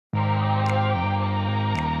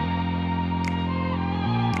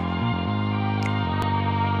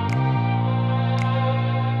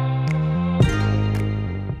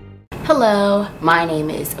Hello, my name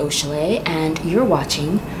is OhSheReads and you're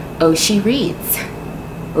watching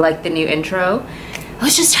OhSheReads. Like the new intro? I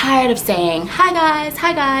was just tired of saying hi guys,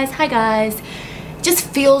 hi guys, hi guys. Just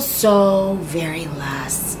feels so very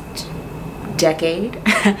last decade.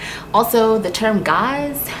 Also, the term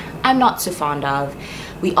guys, I'm not so fond of.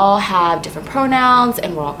 We all have different pronouns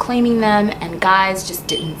and we're all claiming them, and guys just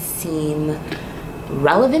didn't seem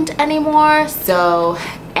relevant anymore. So,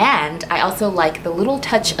 and I also like the little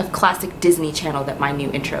touch of classic Disney Channel that my new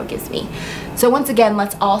intro gives me. So once again,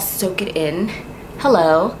 let's all soak it in.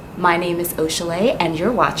 Hello, my name is OhSheReads and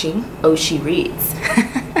you're watching OhSheReads.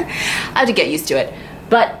 I have to get used to it.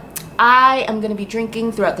 But I am going to be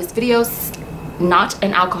drinking throughout this video, not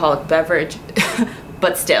an alcoholic beverage,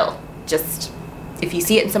 but still, just if you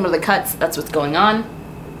see it in some of the cuts, that's what's going on.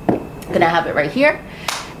 I'm gonna have it right here.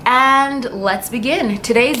 And let's begin.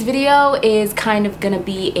 Today's video is kind of gonna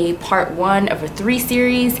be a part 1 of a 3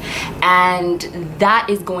 series, and that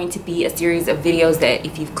is going to be a series of videos that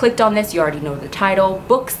if you've clicked on this, you already know the title,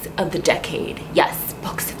 Books of the Decade. Yes,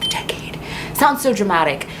 Books of the Decade. Sounds so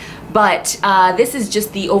dramatic. But this is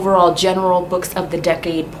just the overall general Books of the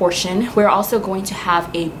Decade portion. We're also going to have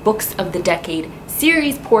a Books of the Decade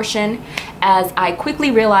series portion, as I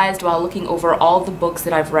quickly realized while looking over all the books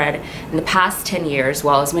that I've read in the past 10 years,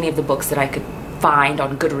 well, as many of the books that I could find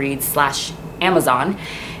on Goodreads/Amazon,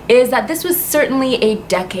 is that this was certainly a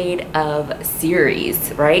decade of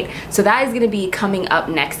series, right? So that is going to be coming up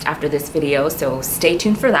next after this video, so stay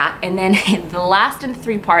tuned for that. And then the last and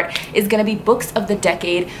 3 part is going to be Books of the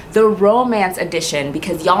Decade, the romance edition,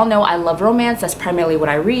 because y'all know I love romance. That's primarily what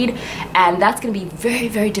I read, and that's going to be very,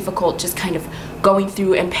 very difficult just kind of going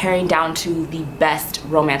through and paring down to the best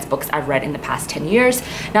romance books I've read in the past 10 years.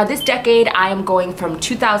 Now this decade, I am going from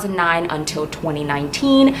 2009 until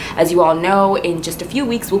 2019. As you all know, in just a few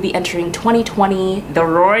weeks, we'll be entering 2020, the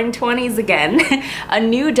roaring 20s again. A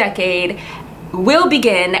new decade will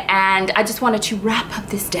begin, and I just wanted to wrap up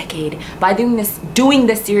this decade by doing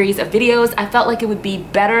this series of videos. I felt like it would be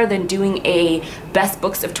better than doing a best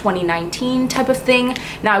books of 2019 type of thing.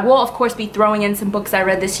 Now I will of course be throwing in some books I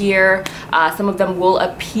read this year. Some of them will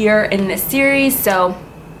appear in this series, so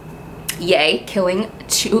yay, killing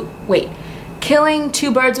two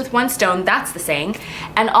birds with one stone, that's the saying.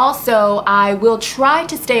 And also I will try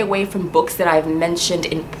to stay away from books that I've mentioned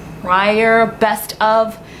in prior best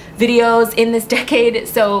of videos in this decade.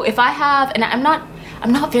 So if I have, and I'm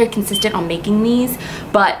not very consistent on making these,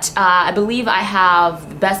 but I believe I have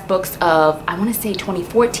the best books of, I want to say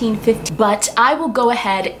 2014, 15, but I will go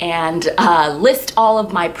ahead and list all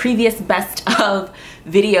of my previous best of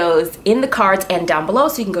videos in the cards and down below,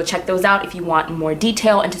 so you can go check those out if you want more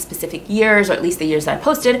detail into specific years, or at least the years that I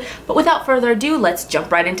posted. But without further ado, let's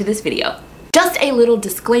jump right into this video. Just a little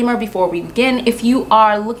disclaimer before we begin: if you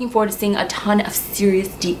are looking forward to seeing a ton of serious,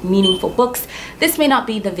 deep, meaningful books, this may not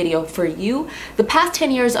be the video for you. The past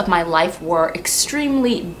 10 years of my life were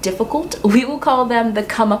extremely difficult. We will call them the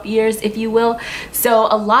come-up years, if you will. So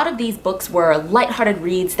a lot of these books were lighthearted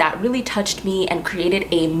reads that really touched me and created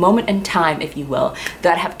a moment in time, if you will,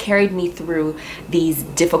 that have carried me through these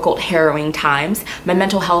difficult, harrowing times. My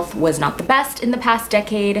mental health was not the best in the past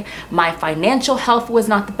decade. My financial health was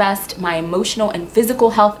not the best. My emotional and physical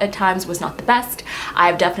health at times was not the best.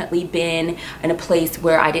 I've definitely been in a place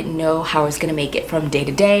where I didn't know how I was going to make it from day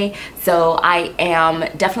to day. So I am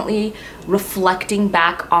definitely reflecting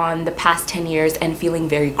back on the past 10 years and feeling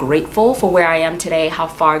very grateful for where I am today, how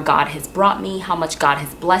far God has brought me, how much God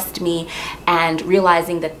has blessed me, and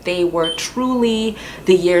realizing that they were truly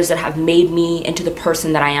the years that have made me into the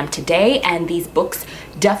person that I am today. And these books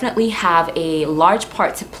definitely have a large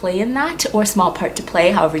part to play in that, or a small part to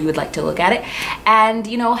play, however you would like to look at it, and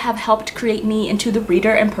you know, have helped create me into the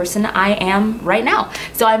reader and person I am right now.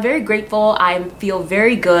 So I'm very grateful. I feel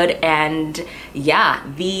very good, and yeah,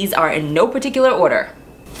 these are in no particular order.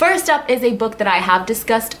 First up is a book that I have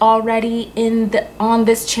discussed already on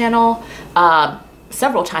this channel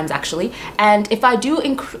several times actually, and if I do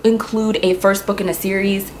include a first book in a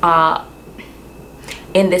series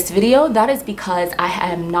in this video, that is because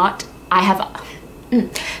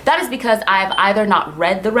that is because I've either not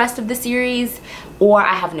read the rest of the series, or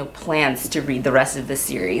I have no plans to read the rest of the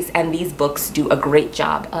series, and these books do a great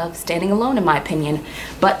job of standing alone in my opinion.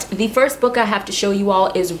 But the first book I have to show you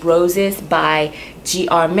all is Roses by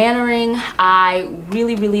G.R. Mannering. I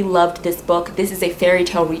really loved this book. This is a fairy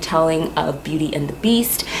tale retelling of Beauty and the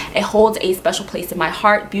Beast. It holds a special place in my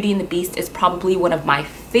heart. Beauty and the Beast is probably one of my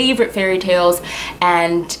favorite fairy tales,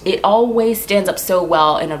 and it always stands up so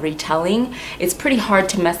well in a retelling. It's pretty hard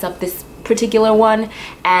to mess up this particular one,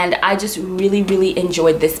 and I just really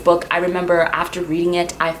enjoyed this book. I remember after reading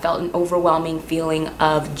it, I felt an overwhelming feeling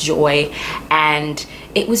of joy, and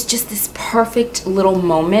it was just this perfect little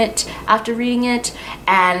moment after reading it,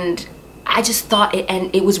 and I just thought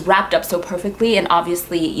it was wrapped up so perfectly. And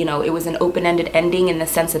obviously, you know, it was an open-ended ending in the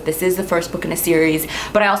sense that this is the first book in a series,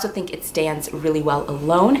 but I also think it stands really well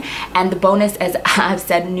alone. And the bonus, as I've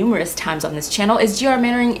said numerous times on this channel, is GR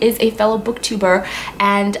Mannering is a fellow booktuber,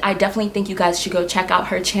 and I definitely think you guys should go check out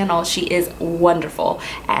her channel. She is wonderful.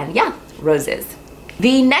 And yeah, roses.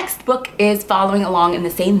 The next book is following along in the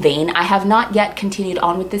same vein. I have not yet continued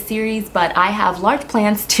on with this series, but I have large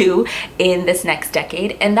plans to in this next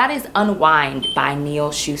decade, and that is Unwind by Neal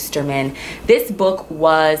Shusterman. This book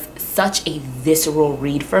was such a visceral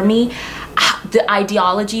read for me. The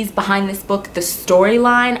ideologies behind this book, the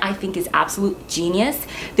storyline, I think is absolute genius.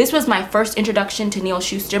 This was my first introduction to Neal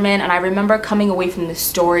Shusterman, and I remember coming away from the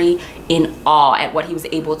story in awe at what he was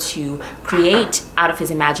able to create out of his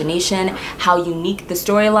imagination, how unique the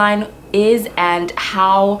storyline is, and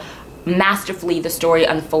how masterfully the story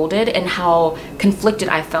unfolded, and how conflicted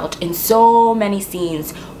I felt in so many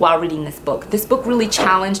scenes while reading this book. This book really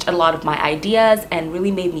challenged a lot of my ideas and really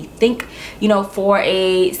made me think, you know, for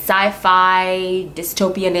a sci-fi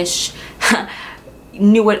dystopian-ish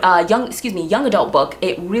young adult book,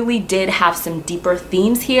 it really did have some deeper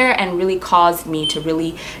themes here and really caused me to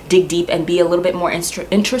really dig deep and be a little bit more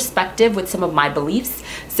introspective with some of my beliefs.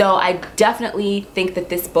 So I definitely think that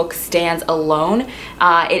this book stands alone.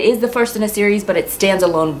 It is the first in a series, but it stands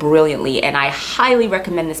alone brilliantly, and I highly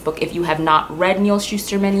recommend this book if you have not read Neal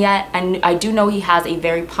Shusterman yet. And I do know he has a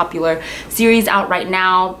very popular series out right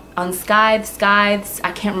now, Unscythed,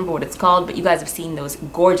 I can't remember what it's called, but you guys have seen those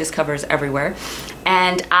gorgeous covers everywhere,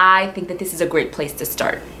 and I think that this is a great place to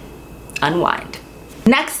start. Unwind.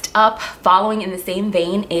 Next up, following in the same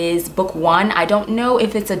vein, is book one. I don't know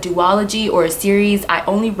if it's a duology or a series. I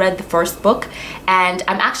only read the first book, and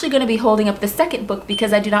I'm actually going to be holding up the second book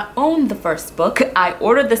because I do not own the first book. I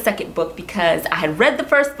ordered the second book because I had read the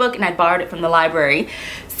first book and I borrowed it from the library.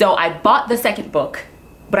 So I bought the second book,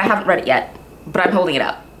 but I haven't read it yet, but I'm holding it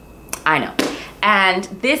up. I know. And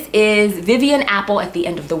this is Vivian Apple at the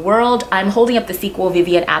End of the World. I'm holding up the sequel,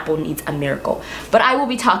 Vivian Apple Needs a Miracle. But I will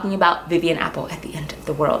be talking about Vivian Apple at the End of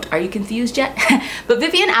the World. Are you confused yet? But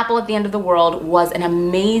Vivian Apple at the End of the World was an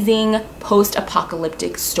amazing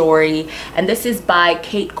post-apocalyptic story. And this is by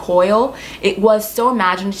Kate Coyle. It was so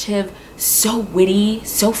imaginative, so witty,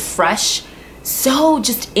 so fresh, so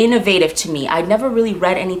just innovative to me. I'd never really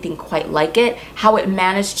read anything quite like it. How it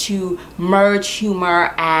managed to merge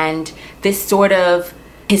humor and this sort of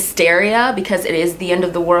hysteria, because it is the end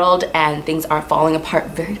of the world and things are falling apart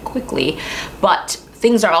very quickly, but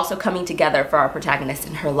things are also coming together for our protagonist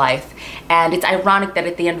in her life. And it's ironic that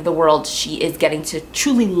at the end of the world, she is getting to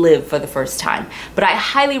truly live for the first time. But I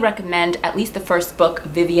highly recommend at least the first book,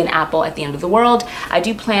 Vivian Apple at the End of the World. I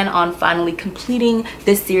do plan on finally completing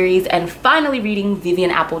this series and finally reading Vivian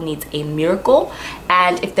Apple Needs a Miracle.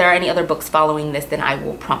 And if there are any other books following this, then I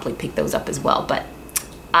will promptly pick those up as well. But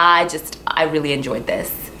I really enjoyed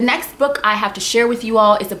this. Next book I have to share with you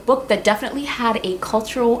all is a book that definitely had a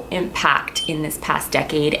cultural impact in this past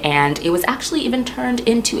decade, and it was actually even turned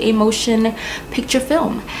into a motion picture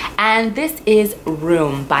film. And this is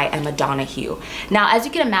Room by Emma Donoghue. Now, as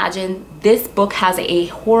you can imagine, this book has a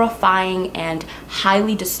horrifying and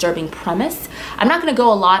highly disturbing premise. I'm not going to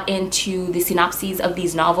go a lot into the synopses of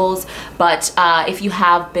these novels, but if you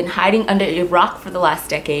have been hiding under a rock for the last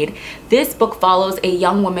decade, this book follows a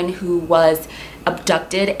young woman who was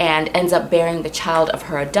abducted and ends up bearing the child of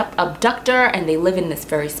her abductor, and they live in this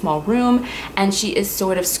very small room, and she is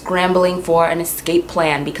sort of scrambling for an escape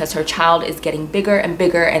plan because her child is getting bigger and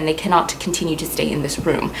bigger and they cannot continue to stay in this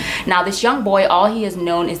room. Now, this young boy, all he has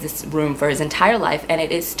known is this room for his entire life, and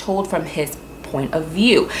it is told from his point of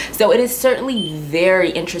view. So it is certainly very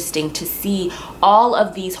interesting to see all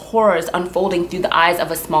of these horrors unfolding through the eyes of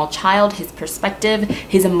a small child, his perspective,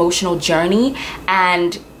 his emotional journey,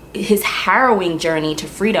 and his harrowing journey to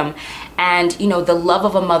freedom, and, you know, the love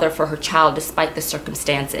of a mother for her child despite the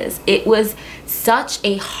circumstances. It was such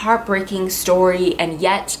a heartbreaking story, and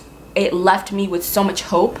yet it left me with so much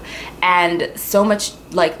hope and so much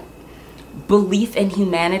like belief in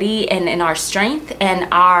humanity and in our strength and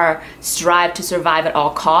our strive to survive at all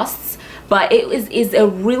costs. But it is a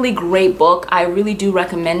really great book. I really do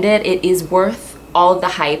recommend it. It is worth all of the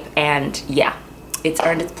hype, and yeah, it's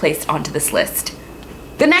earned its place onto this list.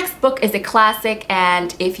 The next book is a classic,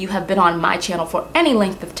 and if you have been on my channel for any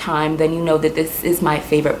length of time, then you know that this is my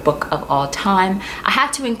favorite book of all time. I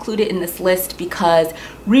had to include it in this list because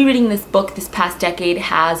rereading this book this past decade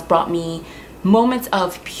has brought me moments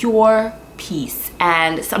of pure peace,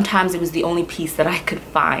 and sometimes it was the only peace that I could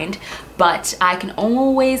find, but I can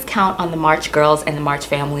always count on the March girls and the March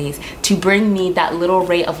families to bring me that little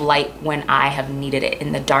ray of light when I have needed it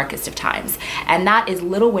in the darkest of times, and that is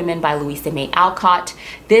Little Women by Louisa May Alcott.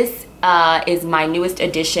 This is my newest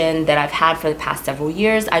edition that I've had for the past several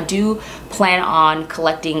years. I do plan on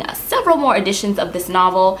collecting several more editions of this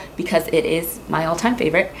novel because it is my all-time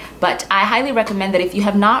favorite, but I highly recommend that if you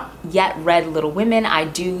have not yet read Little Women, I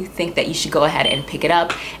do think that you should go ahead and pick it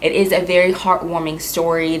up. It is a very heartwarming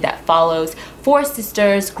story that follows four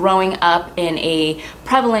sisters growing up in a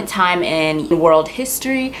prevalent time in world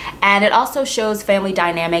history, and it also shows family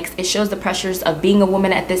dynamics. It shows the pressures of being a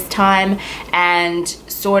woman at this time and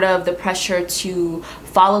sort of the pressure to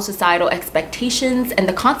follow societal expectations and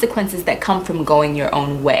the consequences that come from going your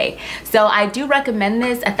own way. So I do recommend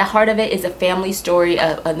this. At the heart of it is a family story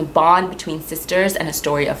of a bond between sisters and a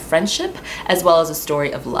story of friendship, as well as a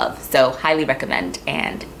story of love. So highly recommend,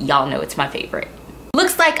 and y'all know it's my favorite.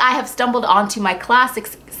 Looks like I have stumbled onto my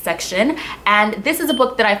classics section, and this is a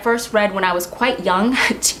book that I first read when I was quite young,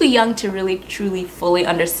 too young to really truly fully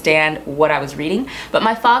understand what I was reading, but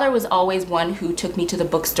my father was always one who took me to the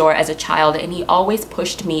bookstore as a child, and he always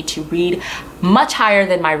pushed me to read much higher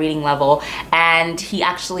than my reading level, and he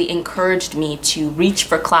actually encouraged me to reach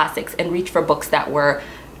for classics and reach for books that were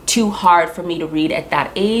too hard for me to read at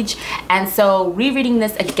that age. And so rereading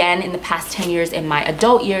this again in the past 10 years in my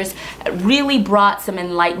adult years really brought some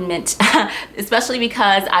enlightenment, especially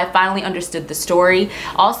because I finally understood the story.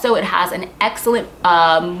 Also, it has an excellent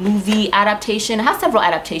movie adaptation. It has several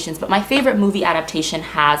adaptations, but my favorite movie adaptation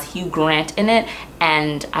has Hugh Grant in it,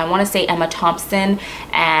 and I want to say Emma Thompson,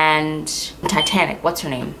 and Titanic, what's her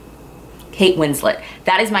name? Kate Winslet.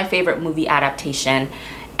 That is my favorite movie adaptation.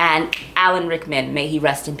 And Alan Rickman, may he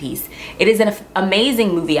rest in peace. It is an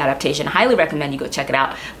amazing movie adaptation. Highly recommend you go check it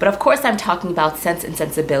out. But of course, I'm talking about Sense and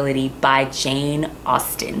Sensibility by Jane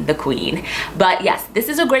Austen, the Queen. But yes, this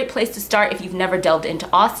is a great place to start if you've never delved into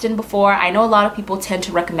Austen before. I know a lot of people tend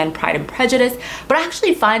to recommend Pride and Prejudice, but I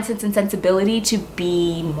actually find Sense and Sensibility to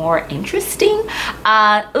be more interesting.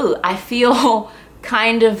 I feel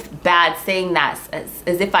kind of bad saying that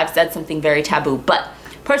as if I've said something very taboo, but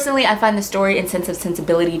personally, I find the story in Sense of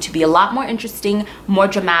Sensibility to be a lot more interesting, more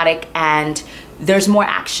dramatic, and there's more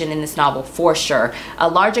action in this novel for sure. A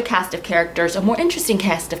larger cast of characters, a more interesting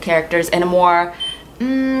cast of characters, and a more,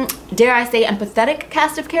 dare I say, empathetic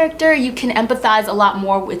cast of character. You can empathize a lot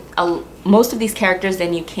more with most of these characters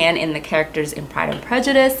than you can in the characters in Pride and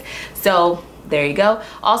Prejudice. So there you go.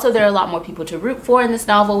 Also, there are a lot more people to root for in this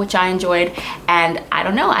novel, which I enjoyed, and I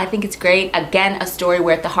don't know, I think it's great. Again, a story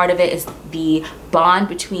where at the heart of it is the bond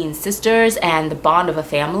between sisters and the bond of a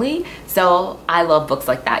family. So I love books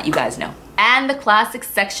like that, you guys know. And the classics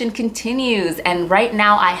section continues, and right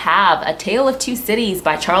now I have A Tale of Two Cities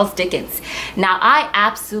by Charles Dickens. Now, I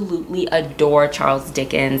absolutely adore Charles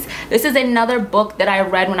Dickens. This is another book that I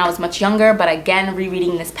read when I was much younger, but again,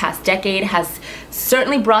 rereading this past decade has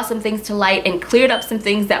certainly brought some things to light and cleared up some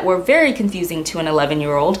things that were very confusing to an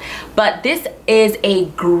 11-year-old. But this is a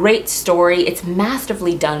great story. It's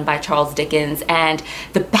masterfully done by Charles Dickens, and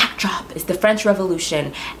the backdrop is the French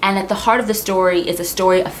Revolution, and at the heart of the story is a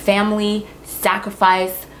story of family,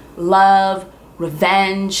 sacrifice, love,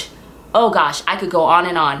 revenge. Oh gosh, I could go on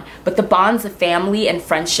and on, but the bonds of family and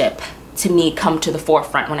friendship to me come to the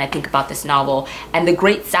forefront when I think about this novel, and the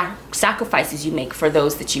great sacrifices you make for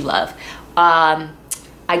those that you love.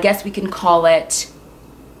 I guess we can call it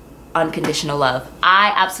unconditional love.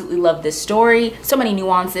 I absolutely love this story. So many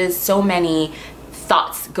nuances, so many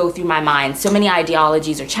thoughts go through my mind. So many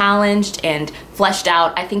ideologies are challenged and fleshed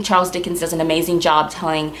out. I think Charles Dickens does an amazing job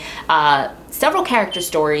telling several character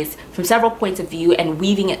stories from several points of view and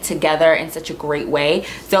weaving it together in such a great way.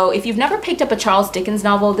 So if you've never picked up a Charles Dickens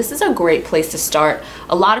novel, this is a great place to start.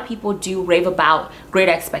 A lot of people do rave about Great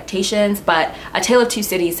Expectations, but A Tale of Two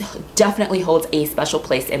Cities definitely holds a special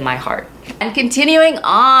place in my heart. And continuing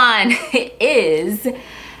on is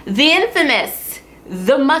the infamous,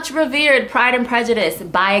 the much revered Pride and Prejudice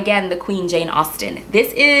by, again, the Queen Jane Austen.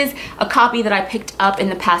 This is a copy that I picked up in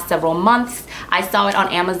the past several months. I saw it on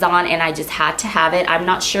Amazon and I just had to have it. I'm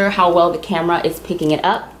not sure how well the camera is picking it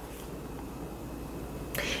up.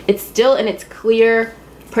 It's still in its clear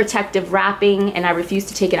protective wrapping and I refuse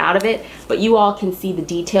to take it out of it, but you all can see the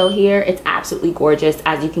detail here. It's absolutely gorgeous.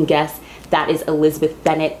 As you can guess, that is Elizabeth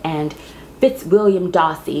Bennet and Fitzwilliam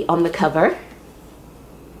Darcy on the cover.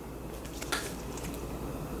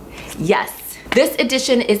 Yes. This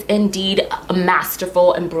edition is indeed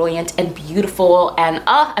masterful and brilliant and beautiful, and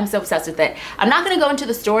I'm so obsessed with it. I'm not going to go into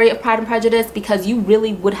the story of Pride and Prejudice because you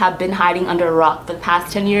really would have been hiding under a rock for the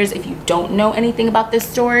past 10 years if you don't know anything about this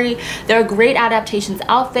story. There are great adaptations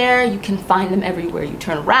out there. You can find them everywhere you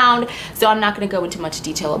turn around, so I'm not going to go into much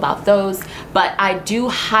detail about those, but I do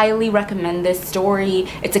highly recommend this story.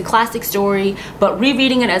 It's a classic story, but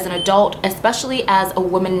rereading it as an adult, especially as a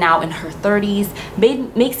woman now in her 30s,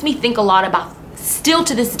 makes me think a lot about, still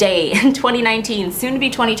to this day in 2019, soon to be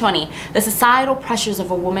 2020, the societal pressures of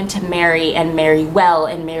a woman to marry and marry well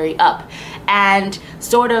and marry up, and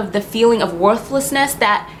sort of the feeling of worthlessness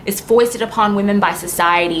that is foisted upon women by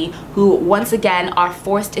society, who once again are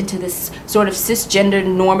forced into this sort of cisgender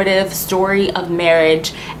normative story of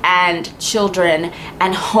marriage and children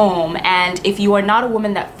and home. And if you are not a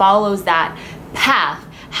woman that follows that path,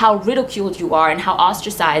 how ridiculed you are and how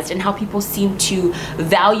ostracized and how people seem to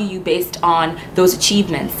value you based on those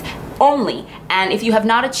achievements only. And if you have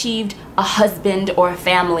not achieved a husband or a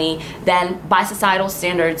family, then by societal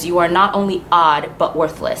standards you are not only odd but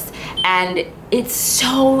worthless. And it's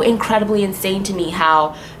so incredibly insane to me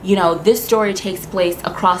how, you know, this story takes place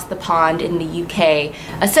across the pond in the UK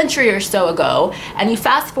a century or so ago, and you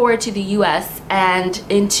fast forward to the US and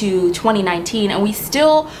into 2019, and we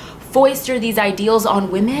still foster these ideals on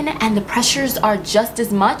women, and the pressures are just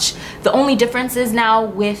as much. The only difference is now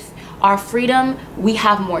with our freedom, we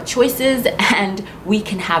have more choices and we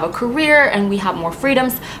can have a career and we have more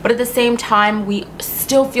freedoms, but at the same time we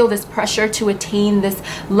still feel this pressure to attain this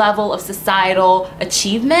level of societal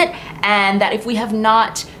achievement, and that if we have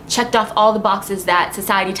not checked off all the boxes that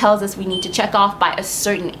society tells us we need to check off by a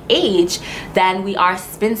certain age, then we are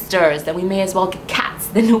spinsters, then we may as well get cats,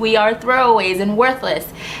 then we are throwaways and worthless.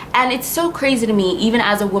 And it's so crazy to me, even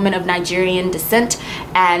as a woman of Nigerian descent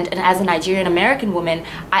and as a Nigerian-American woman,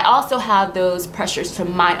 I also have those pressures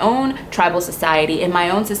from my own tribal society, in my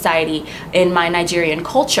own society, in my Nigerian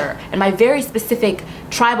culture, and my very specific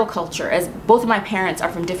tribal culture, as both of my parents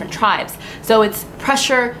are from different tribes. So it's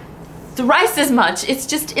pressure thrice as much. It's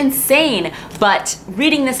just insane. But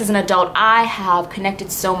reading this as an adult, I have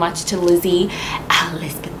connected so much to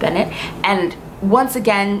Elizabeth Bennet, and once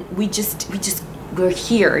again we're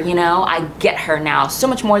here, you know. I get her now so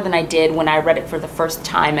much more than I did when I read it for the first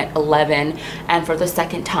time at 11 and for the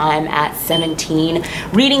second time at 17.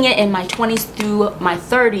 Reading it in my 20s through my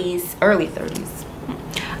 30s, early 30s,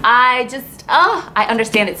 I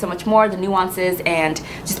understand it so much more, the nuances, and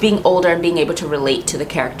just being older and being able to relate to the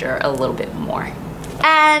character a little bit more.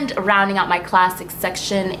 And rounding out my classics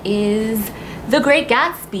section is The Great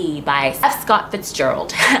Gatsby by F. Scott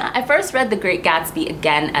Fitzgerald. I first read The Great Gatsby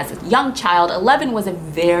again as a young child. 11 was a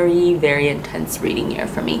very, very intense reading year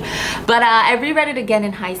for me. But I reread it again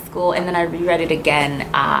in high school, and then I reread it again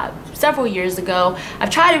several years ago. I've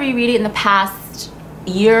tried to reread it in the past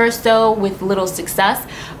year or so with little success,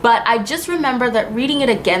 but I just remember that reading it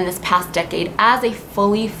again this past decade as a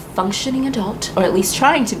fully functioning adult, or at least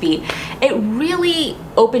trying to be, it really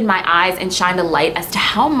opened my eyes and shined a light as to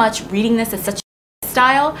how much reading this as such a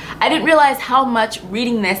style. I didn't realize how much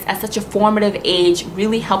reading this at such a formative age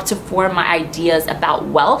really helped to form my ideas about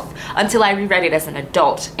wealth until I reread it as an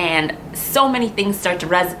adult, and so many things started to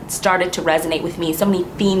resonate with me. So many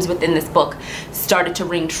themes within this book started to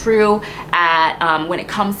ring true when it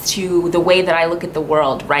comes to the way that I look at the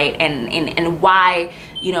world, right? And why,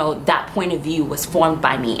 you know, that point of view was formed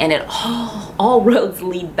by me. And it all roads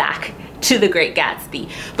lead back to The Great Gatsby.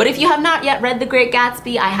 But if you have not yet read The Great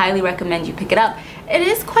Gatsby, I highly recommend you pick it up. It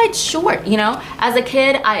is quite short, you know. As a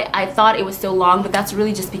kid, I thought it was so long, but that's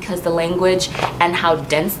really just because the language and how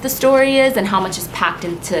dense the story is and how much is packed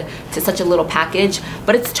into such a little package.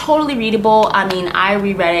 But it's totally readable. I mean, I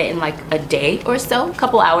reread it in like a day or so, a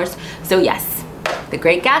couple hours. So yes, The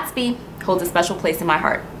Great Gatsby holds a special place in my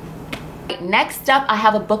heart. Next up, I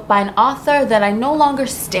have a book by an author that I no longer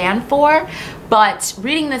stand for, but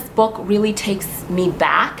reading this book really takes me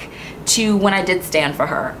back to when I did stand for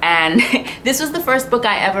her. And this was the first book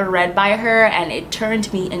I ever read by her, and it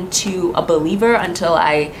turned me into a believer until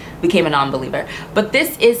I became a non-believer. But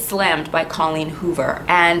this is Slammed by Colleen Hoover,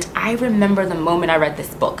 and I remember the moment I read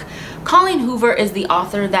this book. Colleen Hoover is the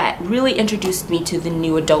author that really introduced me to the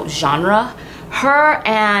new adult genre. Her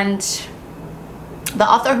and the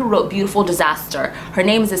author who wrote Beautiful Disaster, her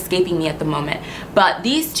name is escaping me at the moment, but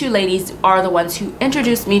these two ladies are the ones who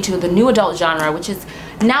introduced me to the new adult genre, which has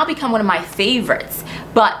now become one of my favorites.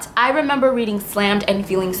 But I remember reading Slammed and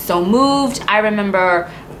feeling so moved. I remember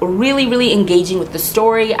really engaging with the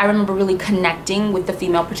story. I remember really connecting with the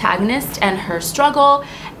female protagonist and her struggle,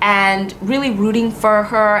 and really rooting for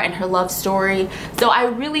her and her love story. So I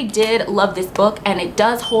really did love this book, and it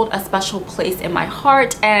does hold a special place in my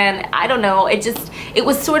heart. And I don't know, it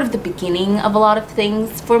was sort of the beginning of a lot of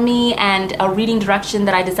things for me, and a reading direction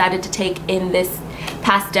that I decided to take in this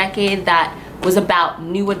past decade that was about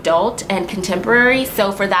new adult and contemporary.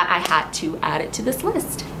 So for that, I had to add it to this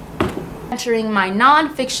list. Entering my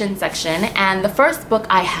nonfiction section, and the first book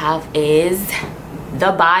I have is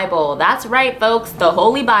the Bible. That's right, folks, the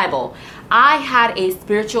Holy Bible. I had a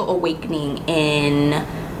spiritual awakening in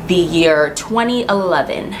the year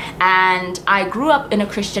 2011, and I grew up in a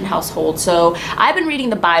Christian household, so I've been reading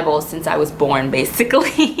the Bible since I was born,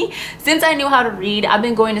 basically. Since I knew how to read, I've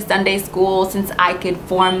been going to Sunday school since I could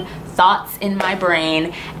form thoughts in my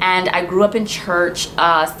brain, and I grew up in church.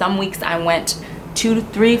 Some weeks I went 2,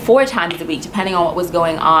 3, 4 times a week, depending on what was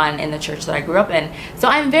going on in the church that I grew up in. So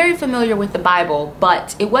I'm very familiar with the Bible,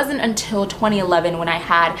 but it wasn't until 2011 when I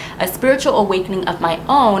had a spiritual awakening of my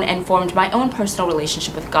own and formed my own personal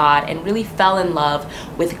relationship with God, and really fell in love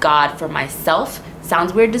with God for myself.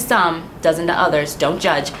 Sounds weird to some, doesn't to others, don't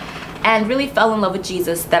judge. And really fell in love with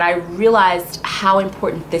Jesus, that I realized how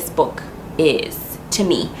important this book is to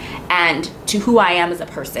me and to who I am as a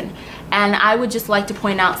person. And I would just like to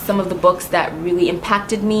point out some of the books that really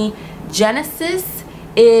impacted me. Genesis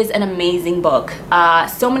is an amazing book.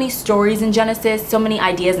 So many stories in Genesis, so many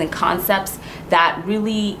ideas and concepts that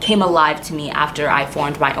really came alive to me after I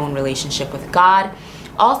formed my own relationship with God.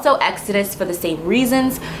 Also Exodus, for the same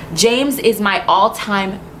reasons. James is my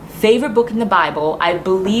all-time favorite book in the Bible. I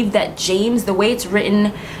believe that James, the way it's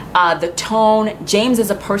written, the tone, James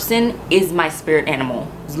as a person is my spirit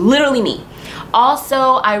animal. It's literally me. Also,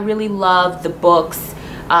 I really love the books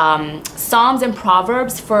Psalms and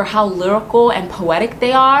Proverbs for how lyrical and poetic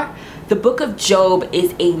they are. The book of Job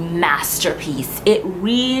is a masterpiece. It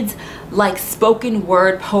reads like spoken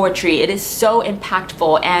word poetry. It is so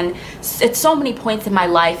impactful, and at so many points in my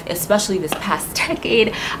life, especially this past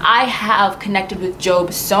decade, I have connected with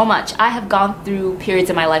Job so much. I have gone through periods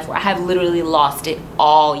in my life where I have literally lost it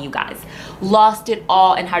all, you guys. Lost it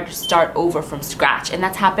all and had to start over from scratch, and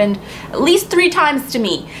that's happened at least 3 times to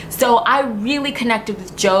me. So I really connected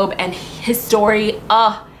with Job and his story.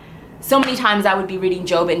 So many times I would be reading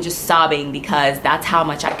Job and just sobbing because that's how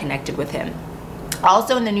much I connected with him.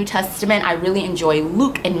 Also in the New Testament, I really enjoy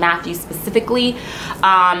Luke and Matthew specifically,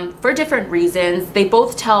 for different reasons. They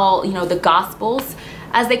both tell, you know, the Gospels,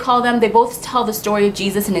 as they call them. They both tell the story of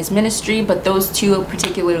Jesus and his ministry, but those 2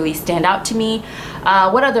 particularly stand out to me.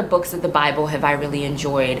 What other books of the Bible have I really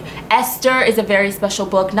enjoyed? Esther is a very special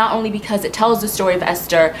book, not only because it tells the story of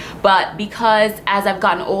Esther, but because as I've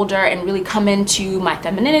gotten older and really come into my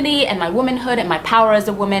femininity and my womanhood and my power as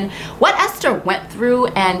a woman, what Esther went through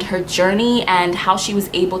and her journey and how she was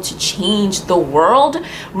able to change the world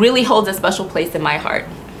really holds a special place in my heart.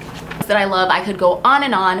 That I love, I could go on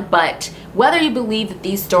and on, but whether you believe that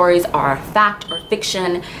these stories are fact or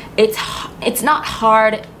fiction, it's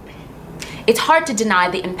hard to deny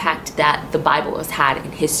the impact that the Bible has had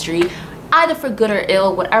in history, either for good or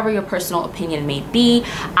ill, whatever your personal opinion may be.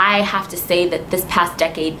 I have to say that this past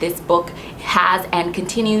decade, this book has and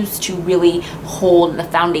continues to really hold the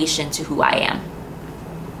foundation to who I am.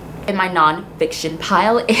 In my non-fiction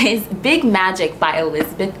pile is Big Magic by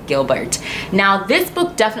Elizabeth Gilbert. Now, this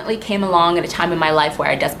book definitely came along at a time in my life where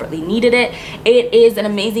I desperately needed it. It is an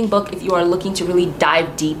amazing book if you are looking to really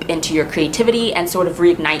dive deep into your creativity and sort of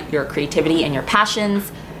reignite your creativity and your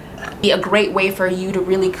passions. Be a great way for you to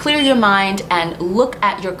really clear your mind and look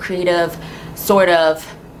at your creative sort of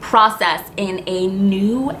process in a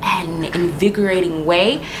new and invigorating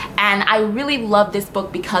way. And I really love this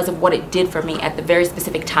book because of what it did for me at the very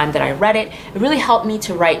specific time that I read it. It really helped me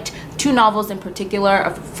to write 2 novels in particular,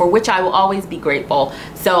 for which I will always be grateful.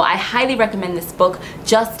 So I highly recommend this book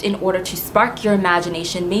just in order to spark your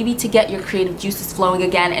imagination, maybe to get your creative juices flowing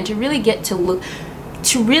again, and to really get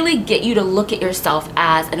you to look at yourself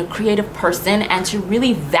as a creative person, and to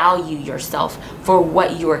really value yourself for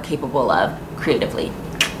what you are capable of creatively.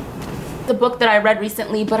 The book that I read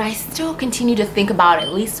recently, but I still continue to think about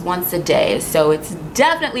at least once a day, so it's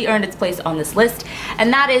definitely earned its place on this list,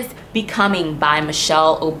 and that is Becoming by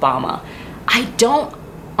Michelle Obama. I don't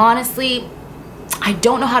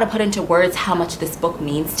know how to put into words how much this book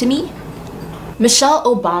means to me. Michelle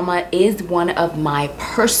Obama is one of my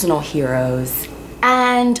personal heroes,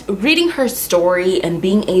 and reading her story and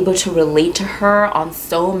being able to relate to her on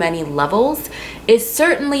so many levels is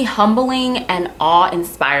certainly humbling and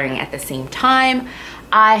awe-inspiring at the same time.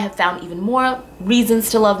 I have found even more reasons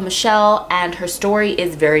to love Michelle, and her story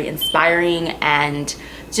is very inspiring and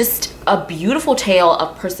just a beautiful tale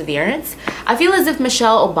of perseverance. I feel as if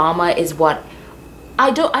Michelle Obama is what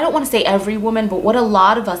I don't want to say every woman, but what a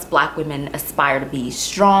lot of us Black women aspire to be: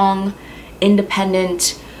 strong,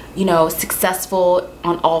 independent, you know, successful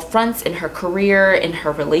on all fronts in her career, in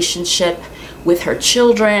her relationship with her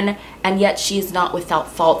children. And yet she is not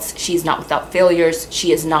without faults. She's not without failures.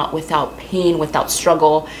 She is not without pain, without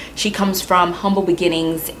struggle. She comes from humble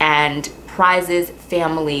beginnings and prizes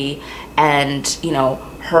family and, you know,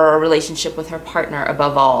 her relationship with her partner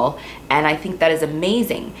above all. And I think that is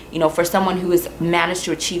amazing, you know, for someone who has managed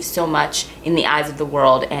to achieve so much in the eyes of the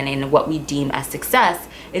world and in what we deem as success.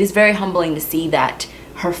 It is very humbling to see that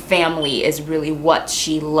her family is really what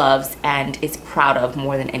she loves and is proud of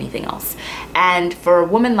more than anything else. And for a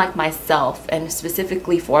woman like myself, and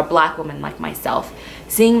specifically for a Black woman like myself,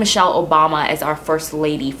 seeing Michelle Obama as our first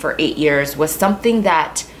lady for 8 years was something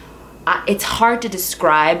that it's hard to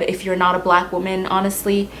describe if you're not a Black woman,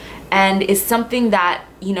 honestly, and is something that,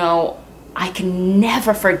 you know, I can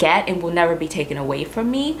never forget and will never be taken away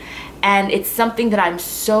from me. And it's something that I'm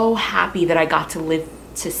so happy that I got to live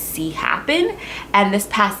to see happen, and this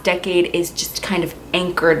past decade is just kind of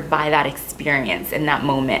anchored by that experience and that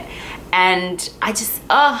moment. And I just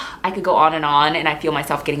I could go on, and I feel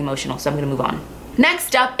myself getting emotional, so I'm gonna move on.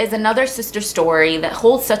 Next up is another sister story that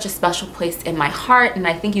holds such a special place in my heart, and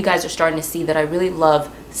I think you guys are starting to see that I really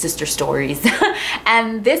love sister stories.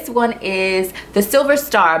 And this one is The Silver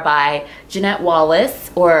Star by Jeanette Walls.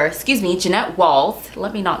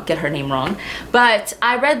 Let me not get her name wrong. But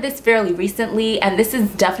I read this fairly recently, and this is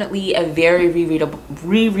definitely a very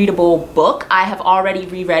rereadable book. I have already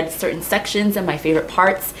reread certain sections and my favorite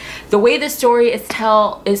parts. The way the story is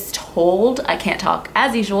told, I can't talk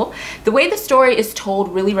as usual. The way the story is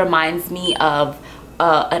told really reminds me of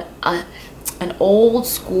an old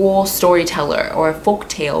school storyteller or a folk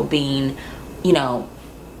tale being, you know,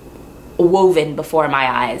 woven before my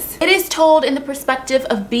eyes. It is told in the perspective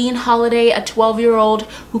of Bean Holiday, a 12-year-old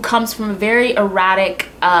who comes from a very erratic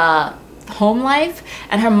home life,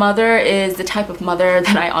 and her mother is the type of mother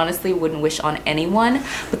that I honestly wouldn't wish on anyone.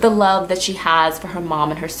 But the love that she has for her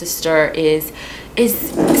mom and her sister is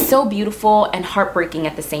so beautiful and heartbreaking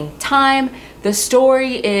at the same time. The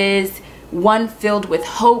story is one filled with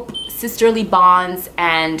hope, sisterly bonds,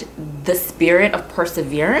 and the spirit of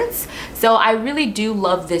perseverance. So I really do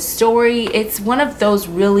love this story. It's one of those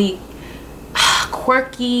really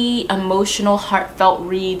quirky, emotional, heartfelt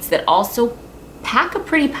reads that also pack a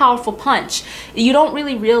pretty powerful punch. You don't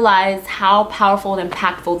really realize how powerful and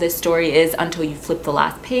impactful this story is until you flip the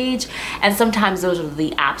last page, and sometimes those are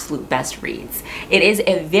the absolute best reads. It is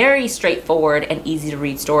a very straightforward and easy to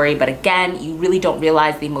read story, but again, you really don't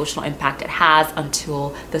realize the emotional impact it has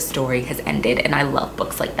until the story has ended, and I love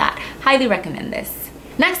books like that. Highly recommend this.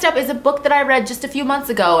 Next up is a book that I read just a few months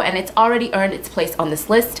ago, and it's already earned its place on this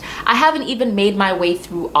list. I haven't even made my way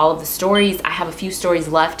through all of the stories. I have a few stories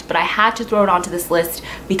left, but I had to throw it onto this list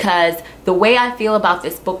because the way I feel about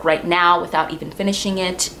this book right now, without even finishing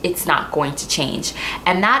it, it's not going to change.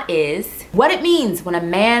 And that is What It Means When a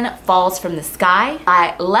Man Falls from the Sky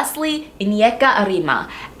by Leslie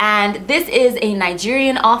Onyeka-Arima. And this is a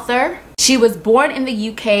Nigerian author. She was born in the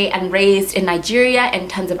UK and raised in Nigeria and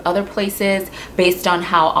tons of other places based on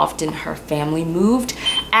how often her family moved.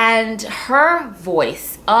 And her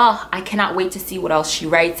voice, I cannot wait to see what else she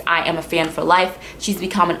writes. I am a fan for life. She's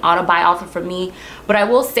become an auto-buy author for me. But I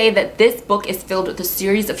will say that this book is filled with a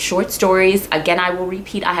series of short stories. Again, I will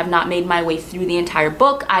repeat, I have not made my way through the entire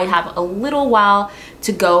book. I have a little while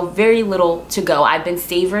to go, very little to go. I've been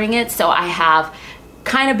savoring it, so I have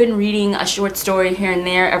kind of been reading a short story here and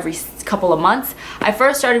there every couple of months. I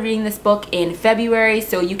first started reading this book in February,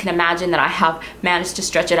 so you can imagine that I have managed to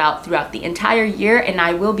stretch it out throughout the entire year, and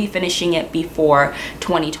I will be finishing it before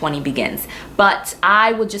 2020 begins. But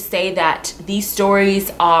I will just say that these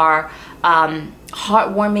stories are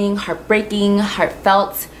heartwarming, heartbreaking,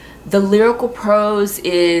 heartfelt. The lyrical prose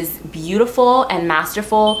is beautiful and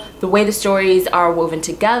masterful. The way the stories are woven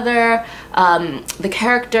together, the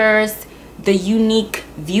characters, the unique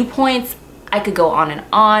viewpoints, I could go on and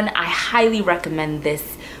on. I highly recommend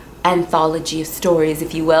this anthology of stories,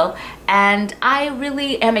 if you will. And I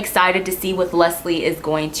really am excited to see what Leslie is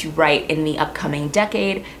going to write in the upcoming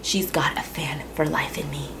decade. She's got a fan for life in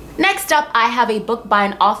me. Next up, I have a book by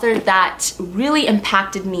an author that really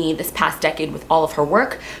impacted me this past decade with all of her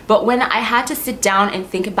work, but when I had to sit down and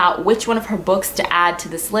think about which one of her books to add to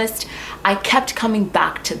this list, I kept coming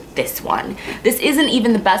back to this one. This isn't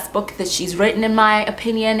even the best book that she's written in my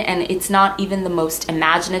opinion, and it's not even the most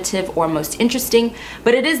imaginative or most interesting,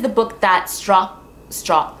 but it is the book that struck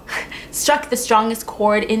the strongest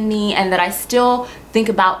chord in me and that I still think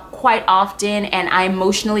about quite often, and I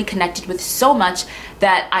emotionally connected with so much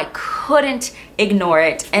that I couldn't ignore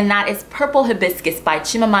it, and that is Purple Hibiscus by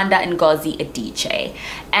Chimamanda Ngozi Adichie.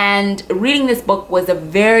 And reading this book was a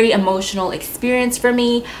very emotional experience for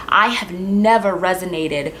me. I have never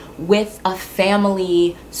resonated with a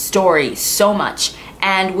family story so much,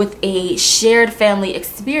 and with a shared family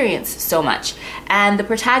experience so much. And the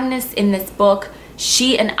protagonist in this book,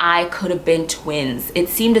 she and I could have been twins. It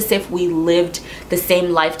seemed as if we lived the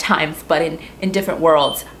same lifetimes, but in different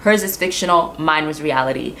worlds. Hers is fictional, mine was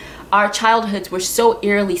reality. Our childhoods were so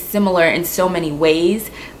eerily similar in so many ways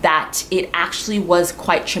that it actually was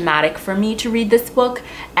quite traumatic for me to read this book,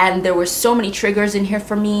 and there were so many triggers in here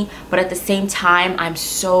for me, but at the same time, I'm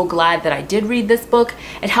so glad that I did read this book.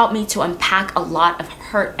 It helped me to unpack a lot of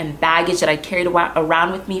hurt and baggage that I carried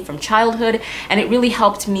around with me from childhood, and it really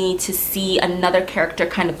helped me to see another character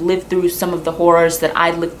kind of live through some of the horrors that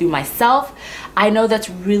I'd lived through myself. I know that's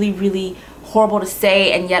really, really horrible to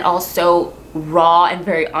say and yet also raw and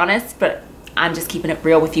very honest, but I'm just keeping it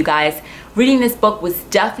real with you guys. Reading this book was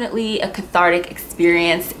definitely a cathartic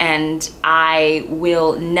experience, and I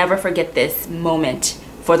will never forget this moment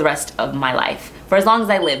for the rest of my life. For as long as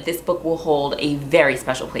I live, this book will hold a very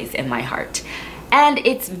special place in my heart. And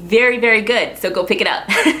it's very, very good, so go pick it up.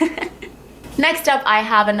 Next up, I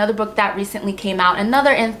have another book that recently came out, another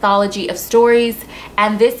anthology of stories,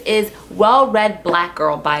 and this is Well-Read Black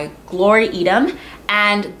Girl by Glory Edom.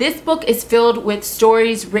 And this book is filled with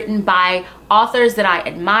stories written by authors that I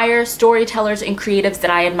admire, storytellers and creatives that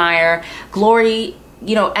I admire. Glory,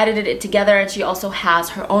 edited it together, and she also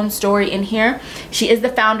has her own story in here. She is the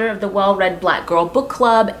founder of the Well-Read Black Girl book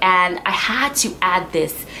club, and I had to add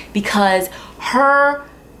this because her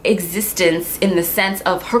existence, in the sense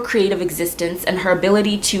of her creative existence and her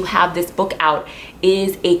ability to have this book out,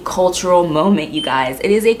 is a cultural moment, you guys. It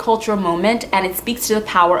is a cultural moment, and it speaks to the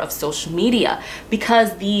power of social media,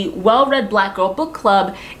 because the Well-Read Black Girl book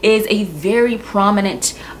club is a very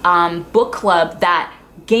prominent book club that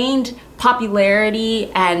gained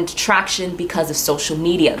popularity and traction because of social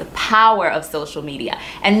media, the power of social media.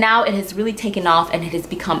 And now it has really taken off, and it has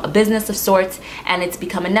become a business of sorts, and it's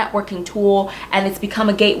become a networking tool, and it's become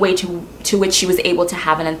a gateway to which she was able to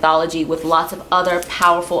have an anthology with lots of other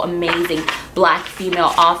powerful, amazing Black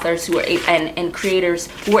female authors who are and creators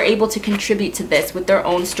who were able to contribute to this with their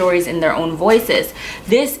own stories and their own voices.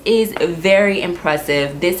 This is very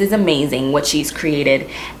impressive. This is amazing what she's created,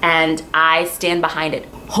 and I stand behind it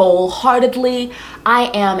wholeheartedly. I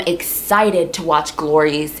am excited to watch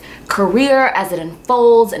Glory's career as it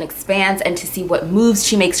unfolds and expands, and to see what moves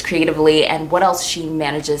she makes creatively and what else she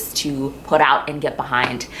manages to put out and get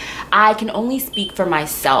behind. I can only speak for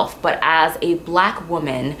myself, but as a Black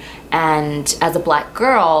woman and as a Black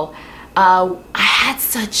girl, I had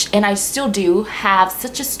such, and I still do have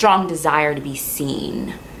such a strong desire to be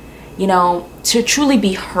seen, to truly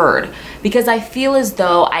be heard, because I feel as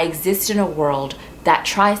though I exist in a world that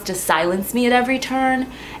tries to silence me at every turn,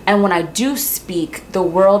 and when I do speak, the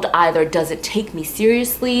world either doesn't take me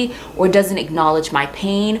seriously or doesn't acknowledge my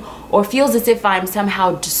pain, or feels as if I'm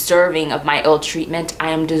somehow deserving of my ill treatment.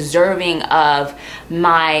 I am deserving of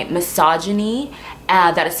my misogyny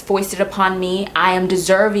that is foisted upon me. I am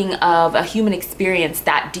deserving of a human experience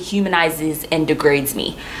that dehumanizes and degrades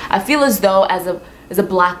me. I feel as though as a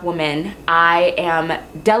Black woman, I am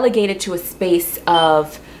delegated to a space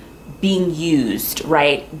of being used,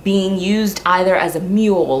 right? Being used either as a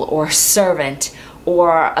mule or a servant,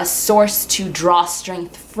 or a source to draw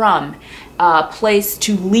strength from, a place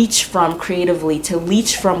to leech from creatively, to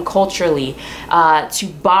leech from culturally, to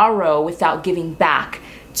borrow without giving back,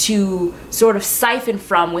 to sort of siphon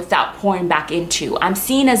from without pouring back into. I'm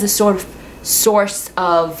seen as a sort of source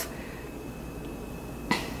of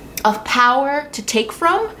power to take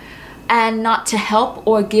from and not to help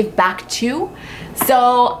or give back to.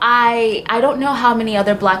 So I don't know how many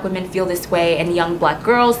other Black women feel this way, and young Black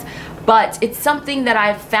girls, but it's something that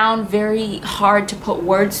I've found very hard to put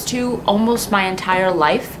words to almost my entire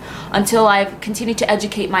life, until I've continued to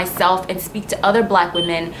educate myself and speak to other Black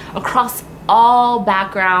women across all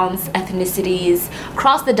backgrounds, ethnicities,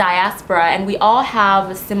 across the diaspora, and we all have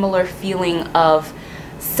a similar feeling of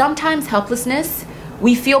sometimes helplessness.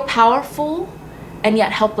 We feel powerful and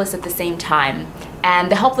yet helpless at the same time.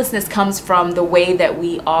 And the helplessness comes from the way that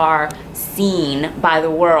we are seen by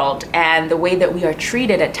the world and the way that we are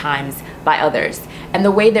treated at times by others and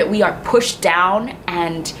the way that we are pushed down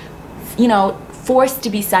and, you know, forced to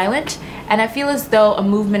be silent. And I feel as though a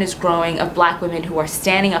movement is growing of Black women who are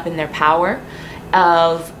standing up in their power,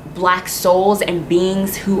 of Black souls and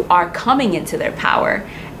beings who are coming into their power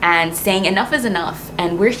and saying enough is enough,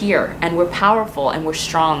 and we're here, and we're powerful, and we're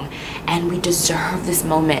strong, and we deserve this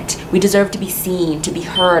moment. We deserve to be seen, to be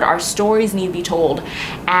heard. Our stories need to be told,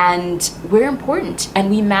 and we're important, and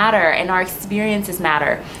we matter, and our experiences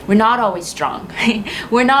matter. We're not always strong.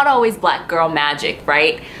 We're not always Black girl magic,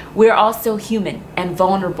 right? We're also human and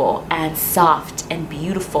vulnerable and soft and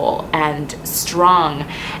beautiful and strong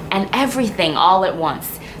and everything all at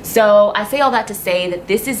once. So I say all that to say that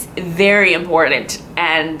this is very important,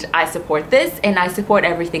 and I support this, and I support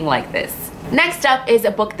everything like this. Next up is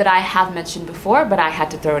a book that I have mentioned before, but I had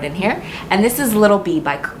to throw it in here, and this is Little Bee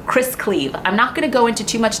by Chris Cleave. I'm not going to go into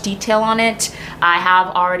too much detail on it. I have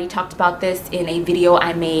already talked about this in a video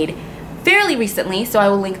I made fairly recently, so I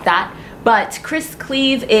will link that. But Chris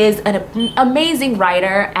Cleave is an amazing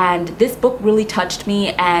writer, and this book really touched me,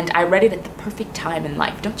 and I read it at the perfect time in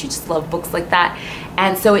life. Don't you just love books like that?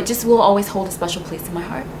 And so it just will always hold a special place in my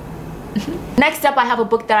heart. Next up, I have a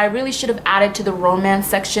book that I really should have added to the romance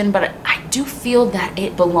section, but I do feel that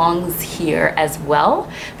it belongs here as well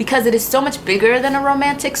because it is so much bigger than a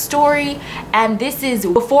romantic story. And this is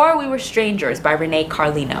Before We Were Strangers by Renee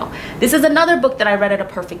Carlino. This is another book that I read at a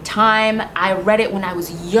perfect time. I read it when I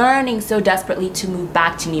was yearning so desperately to move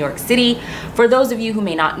back to New York City. For those of you who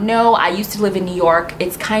may not know, I used to live in New York.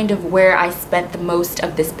 It's kind of where I spent the most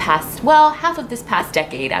of this past, well, half of this past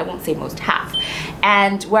decade. I won't say most, half.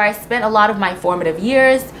 And where I spent a lot of my formative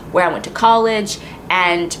years, where I went to college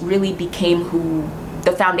and really became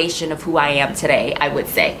the foundation of who I am today, I would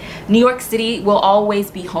say. New York City will always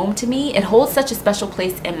be home to me. It holds such a special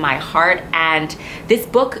place in my heart, and this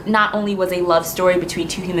book not only was a love story between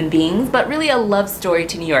two human beings, but really a love story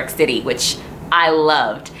to New York City, which I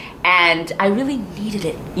loved. And I really needed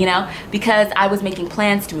it, you know, because I was making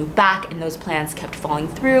plans to move back, and those plans kept falling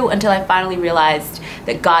through until I finally realized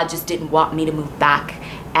that God just didn't want me to move back,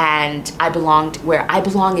 and I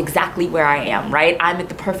belong exactly where I am, right? I'm at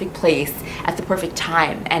the perfect place at the perfect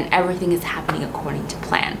time, and everything is happening according to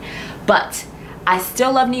plan. But I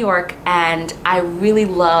still love New York, and I really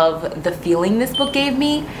love the feeling this book gave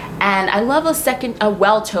me, and I love a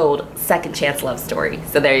well-told second chance love story.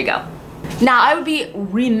 So there you go. Now, I would be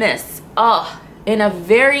remiss, in a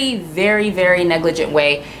very, very, very negligent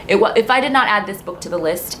way, if I did not add this book to the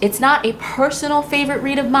list. It's not a personal favorite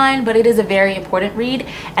read of mine, but it is a very important read,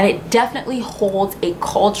 and it definitely holds a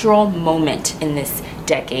cultural moment in this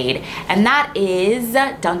decade, and that is,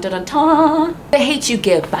 dun dun dun dun, The Hate U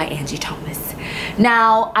Give by Angie Thomas.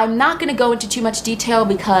 Now, I'm not going to go into too much detail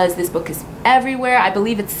because this book is everywhere. I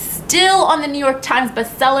believe it's still on the New York Times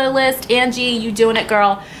bestseller list. Angie, you doing it,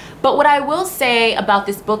 girl. But what I will say about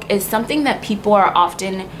this book is something that people are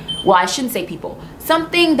often, well, I shouldn't say people,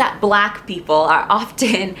 something that Black people are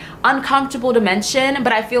often uncomfortable to mention,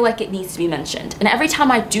 but I feel like it needs to be mentioned. And every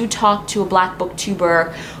time I do talk to a Black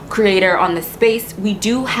booktuber creator on this space, we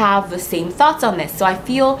do have the same thoughts on this. So I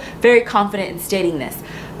feel very confident in stating this.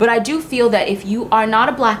 But I do feel that if you are not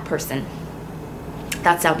a Black person,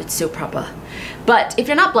 that sounded so proper. But if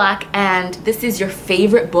you're not Black and this is your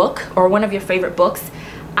favorite book or one of your favorite books,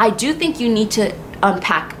 I do think you need to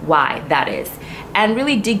unpack why that is and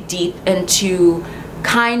really dig deep into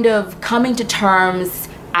kind of coming to terms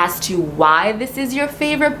as to why this is your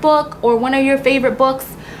favorite book or one of your favorite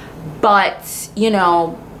books, but, you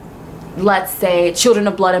know, let's say Children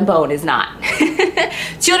of Blood and Bone is not.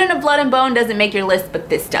 Children of Blood and Bone doesn't make your list, but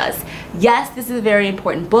this does. Yes, this is a very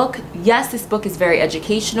important book. Yes, this book is very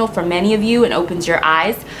educational for many of you and opens your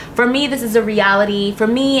eyes. For me, this is a reality. For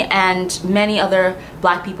me and many other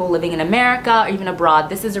Black people living in America or even abroad,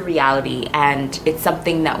 this is a reality, and it's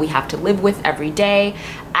something that we have to live with every day.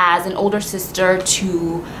 As an older sister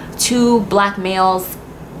to two Black males,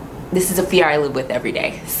 this is a fear I live with every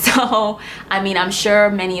day. So, I mean, I'm sure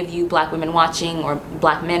many of you Black women watching or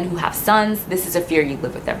Black men who have sons, this is a fear you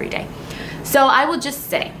live with every day. So I will just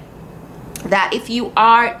say that if you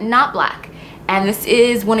are not Black and this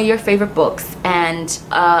is one of your favorite books and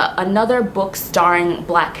another book starring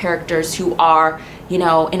Black characters who are, you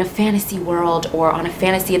know, in a fantasy world or on a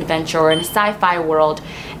fantasy adventure or in a sci-fi world,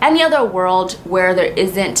 any other world where there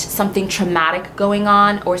isn't something traumatic going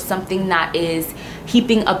on or something that is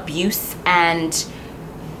heaping abuse and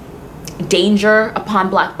danger upon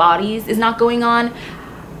Black bodies is not going on,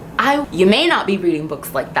 you may not be reading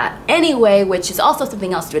books like that anyway, which is also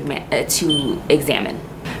something else to examine.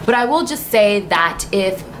 But I will just say that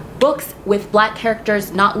if books with Black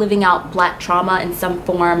characters not living out Black trauma in some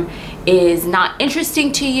form is not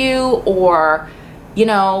interesting to you, or, you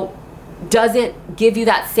know, doesn't give you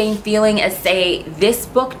that same feeling as, say, this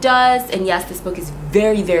book does, and yes, this book is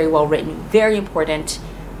very, very well written, very important,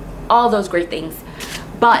 all those great things,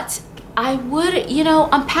 but I would, you know,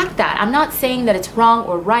 unpack that. I'm not saying that it's wrong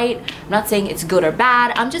or right. I'm not saying it's good or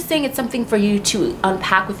bad. I'm just saying it's something for you to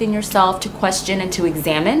unpack within yourself, to question and to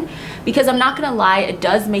examine, because I'm not gonna lie, it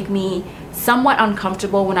does make me somewhat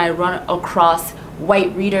uncomfortable when I run across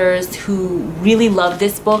white readers who really love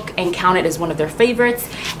this book and count it as one of their favorites,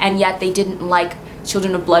 and yet they didn't like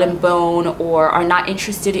Children of Blood and Bone, or are not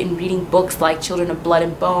interested in reading books like Children of Blood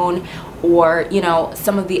and Bone, or, you know,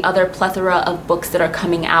 some of the other plethora of books that are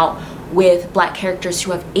coming out with Black characters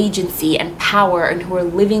who have agency and power and who are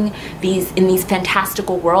living in these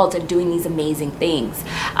fantastical worlds and doing these amazing things.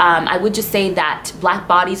 I would just say that Black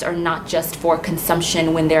bodies are not just for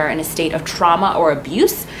consumption when they're in a state of trauma or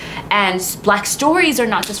abuse, and Black stories are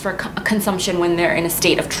not just for consumption when they're in a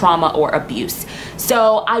state of trauma or abuse.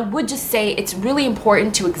 So I would just say it's really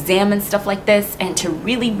important to examine stuff like this and to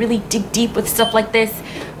really, really dig deep with stuff like this,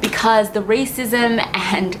 because the racism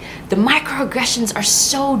and the microaggressions are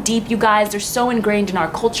so deep, you guys. They're so ingrained in our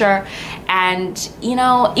culture, and, you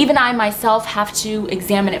know, even I myself have to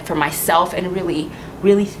examine it for myself and really,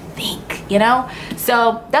 really think, you know?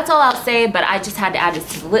 So that's all I'll say, but I just had to add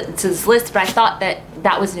this to this list, but I thought that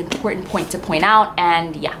that was an important point to point out,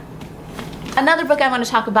 and yeah. Another book I want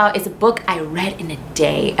to talk about is a book I read in a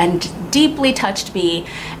day and deeply touched me,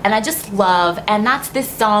 and I just love, and that's This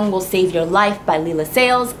Song Will Save Your Life by Leela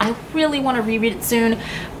Sales. I really want to reread it soon,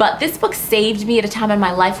 but this book saved me at a time in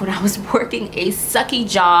my life when I was working a sucky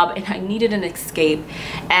job and I needed an escape,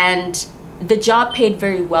 and the job paid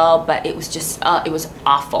very well, but it was just, it was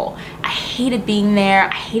awful. I hated being there,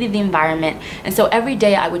 I hated the environment, and so every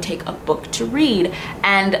day I would take a book to read,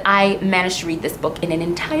 and I managed to read this book in an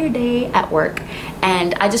entire day at work,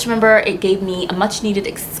 and I just remember it gave me a much needed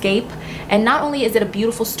escape, and not only is it a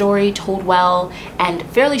beautiful story told well and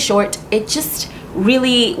fairly short, it just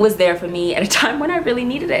really was there for me at a time when I really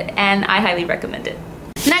needed it, and I highly recommend it.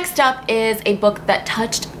 Next up is a book that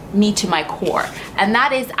touched me to my core, and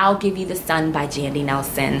that is I'll Give You the Sun by Jandy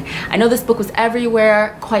Nelson. I know this book was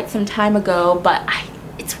everywhere quite some time ago, but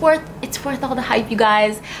it's worth all the hype, you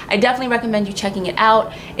guys. I definitely recommend you checking it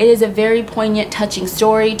out. It is a very poignant, touching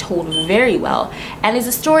story told very well, and is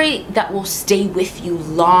a story that will stay with you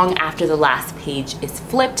long after the last page is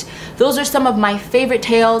flipped. Those are some of my favorite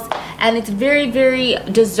tales, and it's very, very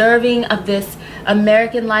deserving of this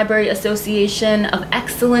American Library Association of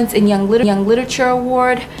Excellence in Young Literature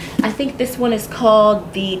Award. I think this one is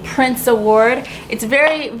called the Prince Award. It's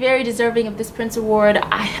very, very deserving of this Prince Award.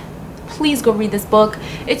 Please go read this book.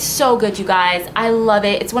 It's so good, you guys. I love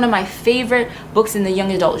it. It's one of my favorite books in the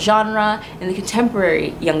young adult genre, in the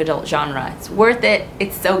contemporary young adult genre. It's worth it.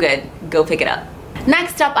 It's so good. Go pick it up.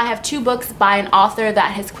 Next up, I have two books by an author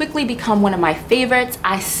that has quickly become one of my favorites.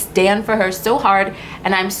 I stand for her so hard,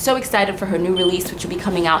 and I'm so excited for her new release, which will be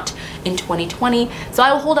coming out in 2020. So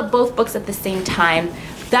I will hold up both books at the same time.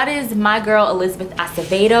 That is my girl Elizabeth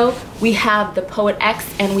Acevedo. We have The Poet X,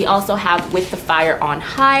 and we also have With the Fire on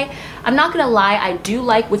High. I'm not gonna lie, I do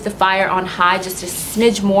like With the Fire on High just a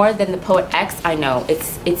smidge more than The Poet X. I know,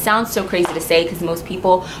 it sounds so crazy to say because most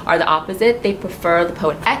people are the opposite. They prefer The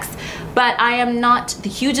Poet X, but I am not the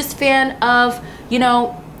hugest fan of, you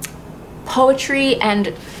know, poetry and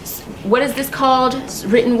what is this called?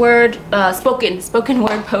 Written word, spoken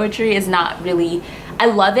word poetry is not really, I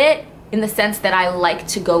love it in the sense that I like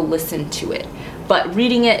to go listen to it, but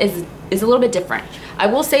reading it is a little bit different. I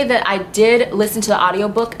will say that I did listen to the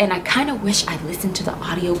audiobook, and I kind of wish I listened to the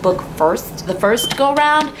audiobook the first go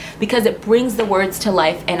round, because it brings the words to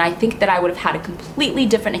life, and I think that I would have had a completely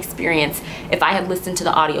different experience if I had listened to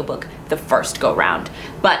the audiobook the first go round.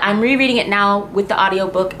 But I'm rereading it now with the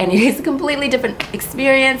audiobook, and it is a completely different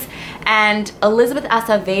experience, and Elizabeth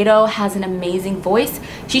Acevedo has an amazing voice.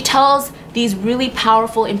 She tells these really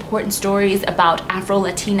powerful, important stories about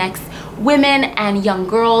Afro-Latinx women and young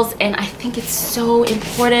girls, and I think it's so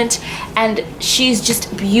important, and she's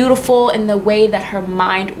just beautiful in the way that her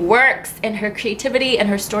mind works, and her creativity and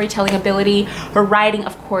her storytelling ability. Her writing,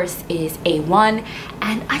 of course, is A1,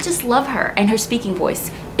 and I just love her, and her speaking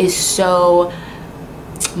voice is so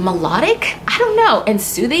melodic, I don't know, and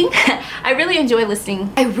soothing. I really enjoy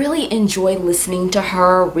listening to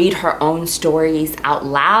her read her own stories out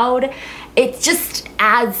loud, it just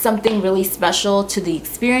adds something really special to the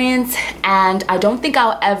experience, and I don't think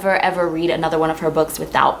I'll ever read another one of her books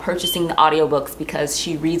without purchasing the audiobooks because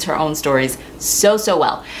she reads her own stories so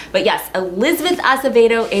well. But yes, Elizabeth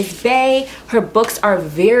Acevedo is bae. Her books are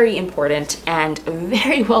very important and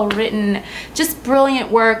very well written, just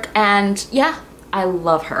brilliant work, and yeah, I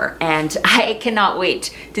love her, and I cannot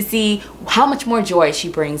wait to see how much more joy she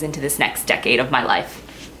brings into this next decade of my life.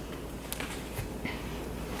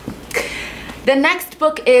 The next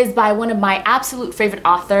book is by one of my absolute favorite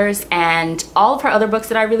authors, and all of her other books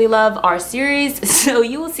that I really love are series, so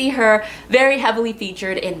you will see her very heavily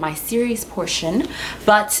featured in my series portion.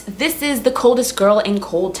 But this is The Coldest Girl in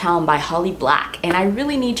Cold Town by Holly Black, and I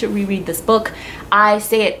really need to reread this book. I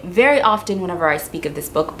say it very often whenever I speak of this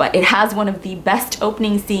book, but it has one of the best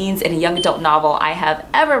opening scenes in a young adult novel I have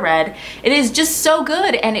ever read. It is just so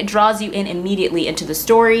good, and it draws you in immediately into the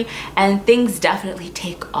story, and things definitely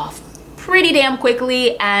take off pretty damn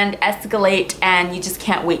quickly and escalate, and you just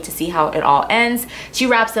can't wait to see how it all ends. She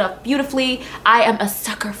wraps it up beautifully. I am a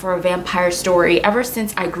sucker for a vampire story. Ever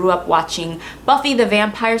since I grew up watching Buffy the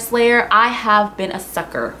Vampire Slayer, I have been a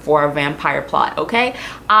sucker for a vampire plot, okay?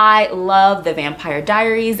 I love the Vampire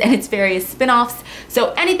Diaries and its various spin-offs,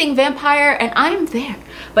 so anything vampire and I'm there.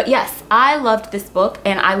 But yes, I loved this book,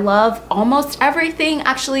 and I love almost everything,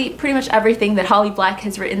 actually pretty much everything that Holly Black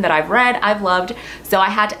has written that I've read, I've loved, so I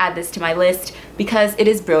had to add this to my list because it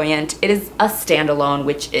is brilliant. It is a standalone,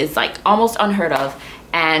 which is like almost unheard of,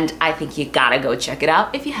 and I think you gotta go check it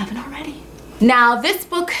out if you haven't already. Now, this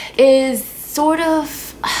book is sort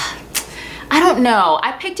of, I don't know,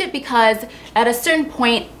 I picked it because at a certain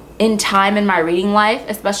point in time in my reading life,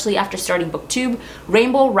 especially after starting BookTube,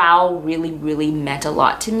 Rainbow Rowell really meant a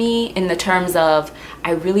lot to me in the terms of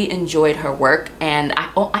I really enjoyed her work, and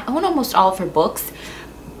I own almost all of her books.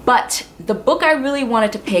 But the book I really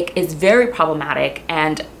wanted to pick is very problematic,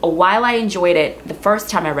 and while I enjoyed it the first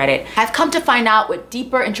time I read it, I've come to find out with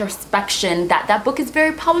deeper introspection that that book is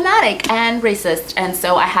very problematic and racist, and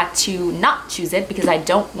so I had to not choose it because I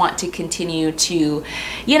don't want to continue to,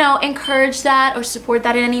 you know, encourage that or support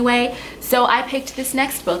that in any way. So I picked this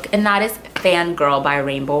next book, and that is Fangirl by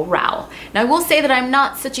Rainbow Rowell. Now, I will say that I'm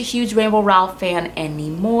not such a huge Rainbow Rowell fan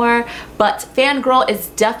anymore, but Fangirl is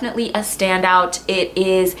definitely a standout. It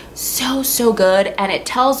is so good, and it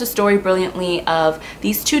tells the story brilliantly of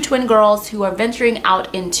these two twin girls who are venturing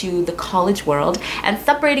out into the college world and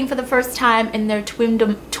separating for the first time in their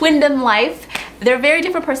twindom life. They're very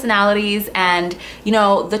different personalities, and you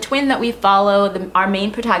know, the twin that we follow, our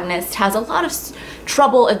main protagonist, has a lot of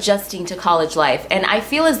trouble adjusting to college life, and I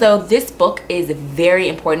feel as though this book is very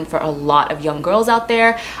important for a lot of young girls out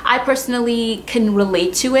there. I personally can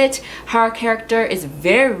relate to it. Her character is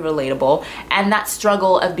very relatable, and that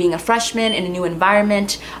struggle of being a freshman in a new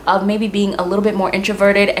environment, of maybe being a little bit more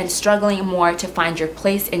introverted and struggling more to find your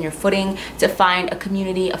place and your footing, to find a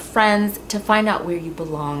community of friends, to find out where you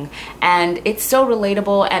belong. And it's so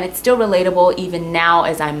relatable, and it's still relatable even now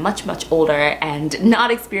as I'm much older and not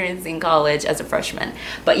experiencing college as a freshman.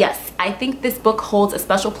 But yes, I think this book holds a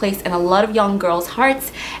special place in a lot of young girls'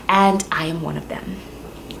 hearts, and I am one of them.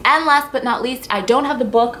 And last but not least, I don't have the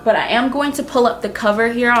book, but I am going to pull up the cover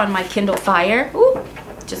here on my Kindle Fire. Ooh,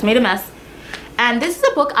 just made a mess. And this is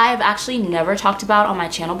a book I have actually never talked about on my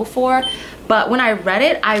channel before, but when I read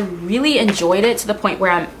it, I really enjoyed it to the point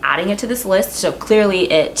where I'm adding it to this list, so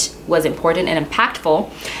clearly it was important and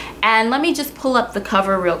impactful. And let me just pull up the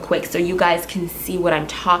cover real quick so you guys can see what I'm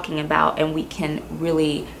talking about and we can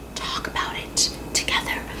really talk about it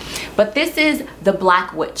together. But this is The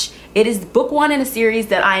Black Witch. It is book one in a series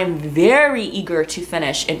that I am very eager to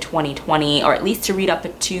finish in 2020, or at least to read up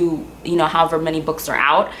to, you know, however many books are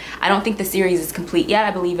out. I don't think the series is complete yet.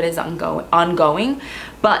 I believe it is ongoing.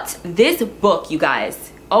 But this book, you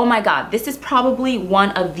guys, oh my God, this is probably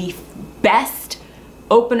one of the best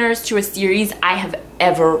openers to a series I have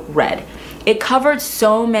ever read. It covered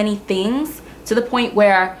so many things to the point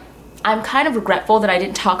where I'm kind of regretful that I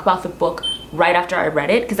didn't talk about the book right after I read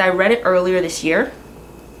it, because I read it earlier this year.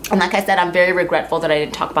 And like I said, I'm very regretful that I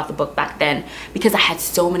didn't talk about the book back then because I had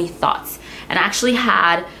so many thoughts. And I actually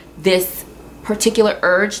had this particular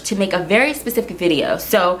urge to make a very specific video.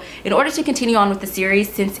 So in order to continue on with the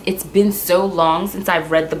series, since it's been so long since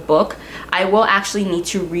I've read the book, I will actually need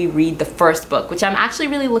to reread the first book, which I'm actually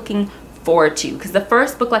really looking forward to, because the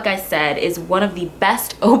first book, like I said, is one of the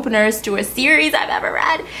best openers to a series I've ever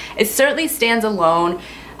read. It certainly stands alone.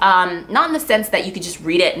 Not in the sense that you could just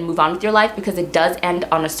read it and move on with your life, because it does end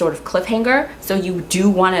on a sort of cliffhanger, so you do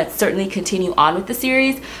want to certainly continue on with the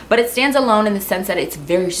series, but it stands alone in the sense that it's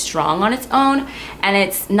very strong on its own and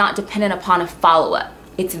it's not dependent upon a follow-up.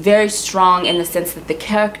 It's very strong in the sense that the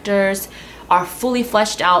characters are fully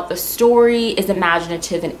fleshed out. The story is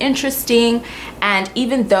imaginative and interesting. And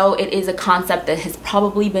even though it is a concept that has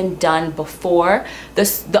probably been done before,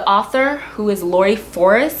 the author, who is Lori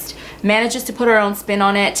Forrest, manages to put her own spin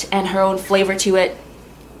on it and her own flavor to it.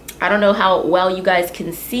 I don't know how well you guys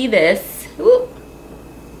can see this. Ooh.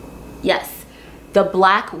 Yes, The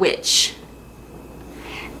Black Witch.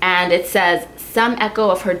 And it says, some echo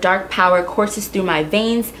of her dark power courses through my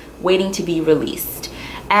veins, waiting to be released.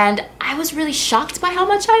 And I was really shocked by how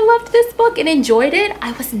much I loved this book and enjoyed it.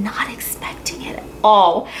 I was not expecting it at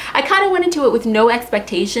all. I kind of went into it with no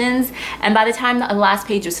expectations, and by the time the last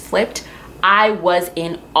page was flipped, I was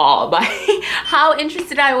in awe by how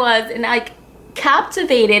interested I was and like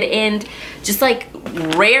captivated and just like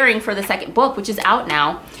raring for the second book, which is out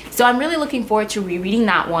now. So I'm really looking forward to rereading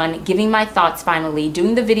that one, giving my thoughts finally,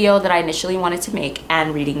 doing the video that I initially wanted to make,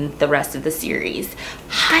 and reading the rest of the series.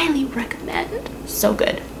 Highly recommend. So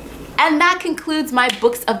good. And that concludes my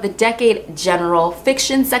Books of the Decade general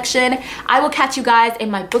fiction section. I will catch you guys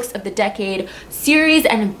in my Books of the Decade series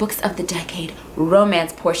and Books of the Decade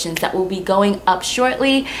romance portions that will be going up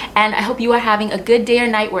shortly. And I hope you are having a good day or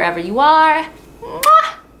night wherever you are.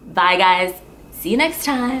 Mwah! Bye guys. See you next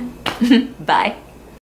time. Bye.